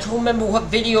seen, I don't remember what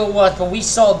video it was, but we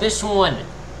saw this one.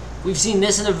 We've seen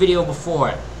this in a video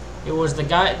before. It was the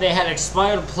guy, they had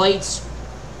expired plates,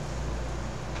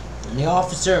 and the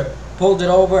officer pulled it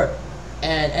over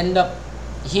and ended up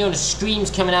hearing the screams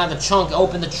coming out of the trunk.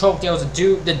 Opened the trunk. There was a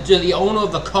dude. The owner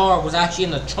of the car was actually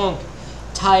in the trunk,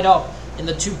 tied up, and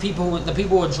the people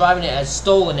who were driving it had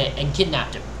stolen it and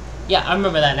kidnapped him. Yeah, I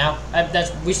remember that now.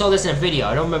 We saw this in a video.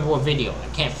 I don't remember what video.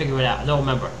 I can't figure it out. I don't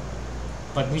remember.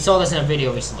 But we saw this in a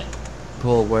video recently.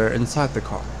 People were inside the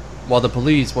car. While the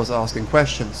police was asking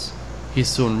questions, he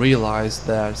soon realized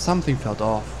that something felt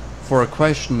off. For a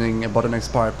questioning about an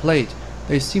expired plate,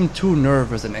 they seemed too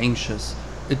nervous and anxious.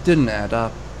 It didn't add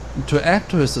up. To add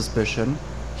to his suspicion,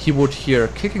 he would hear a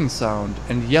kicking sound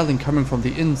and yelling coming from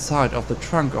the inside of the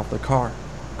trunk of the car.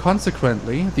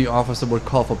 Consequently, the officer would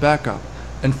call for backup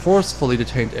and forcefully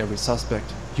detained every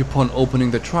suspect. Upon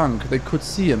opening the trunk, they could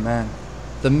see a man.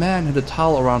 The man had a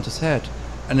towel around his head,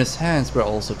 and his hands were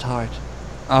also tied.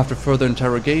 After further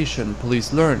interrogation,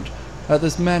 police learned that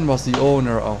this man was the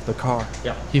owner of the car.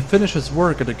 Yeah. He finished his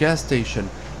work at a gas station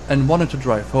and wanted to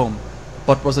drive home,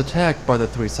 but was attacked by the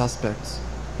 3 suspects.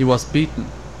 He was beaten,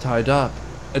 tied up,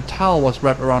 a towel was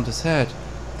wrapped around his head,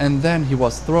 and then he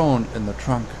was thrown in the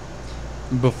trunk.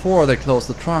 Before they closed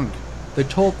the trunk, they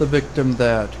told the victim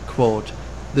that, quote,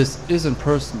 "This isn't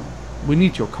personal, we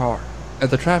need your car." At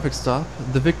the traffic stop,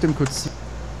 the victim could see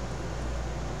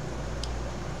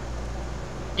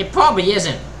It probably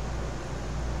isn't.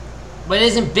 But it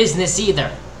isn't business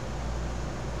either.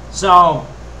 So,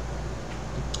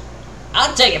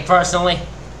 I'll take it personally.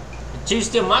 If you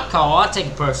steal my car, I'll take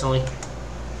it personally.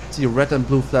 red and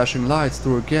blue flashing lights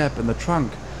through a gap in the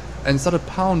trunk and started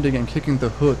pounding and kicking the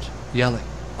hood, yelling.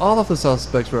 All of the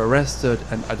suspects were arrested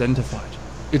and identified.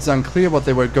 It's unclear what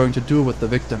they were going to do with the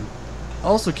victim.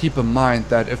 Also keep in mind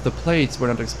that if the plates were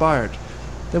not expired,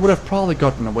 they would have probably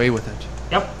gotten away with it.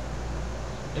 Yep.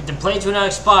 If the plates were not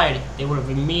expired, they would have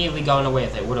immediately gone away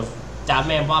with it. That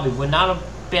man Bobby would not have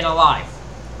been alive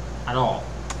at all.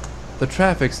 The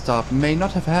traffic stop may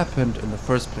not have happened in the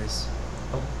first place.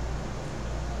 Nope.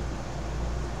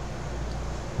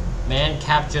 Man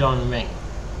captured on ring.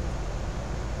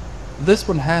 This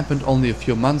one happened only a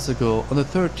few months ago on the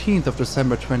 13th of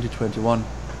December 2021.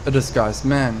 A disguised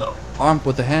man, armed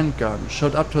with a handgun,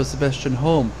 showed up to a Sebastian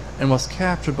home and was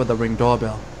captured by the Ring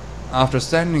doorbell. After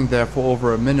standing there for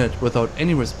over a minute without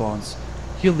any response,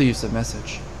 he leaves a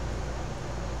message.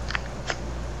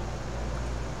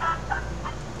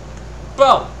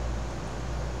 Bro,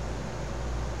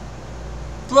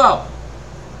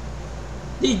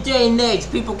 these day and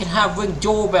age, people can have Ring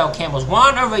doorbell cameras. Why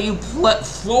on earth are you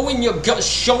throwing your gun,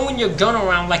 showing your gun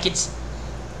around like it's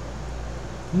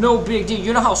no big deal?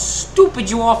 You know how stupid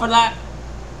you are for that?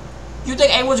 You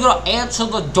think anyone's gonna answer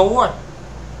the door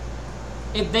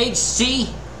if they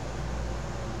see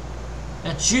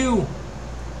that you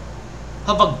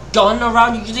have a gun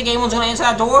around you? You think anyone's gonna answer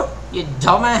that door? You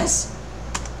dumbass.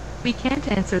 We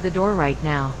can't answer the door right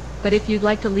now, but if you'd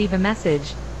like to leave a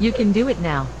message, you can do it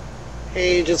now.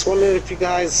 Hey, just wondered if you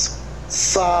guys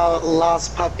saw a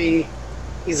lost puppy.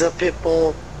 He's a pit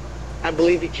bull. I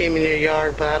believe he came in your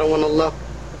yard, but I don't want to look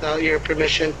without your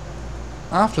permission.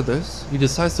 After this, he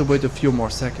decides to wait a few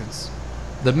more seconds.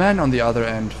 The man on the other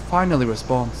end finally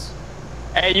responds.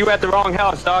 Hey, you at the wrong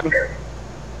house, dog.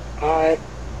 Alright.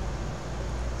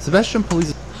 Sebastian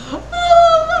police.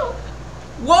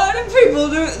 Why do people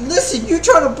do? Listen, you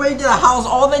try to break into the house,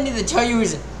 all they need to tell you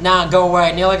is, nah, go away.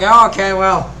 And you're like, oh, okay,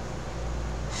 well,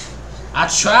 I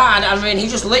tried. I mean, he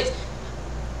just lit.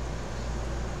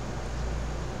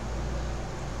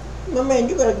 My man,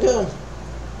 you got a gun.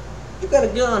 You got a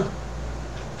gun.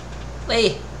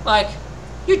 Lee, like,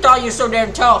 you thought you were so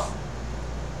damn tough.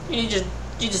 You just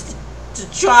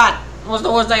try it. What's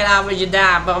the worst that can happen? You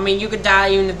die. But I mean, you could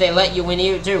die even if they let you in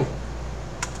here too.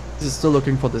 Is still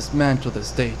looking for this man to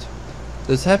this date.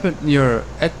 This happened near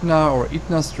Etna or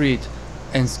Etna Street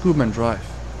and Scoopman Drive.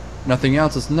 Nothing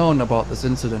else is known about this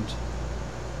incident.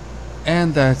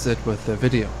 And that's it with the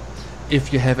video.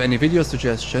 If you have any video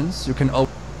suggestions, you can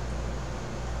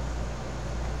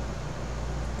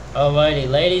Alrighty,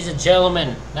 ladies and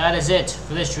gentlemen, that is it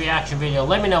for this reaction video.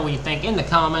 Let me know what you think in the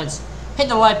comments. Hit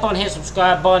the like button, hit the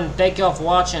subscribe button. Thank you all for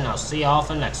watching. I'll see you all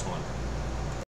for the next one.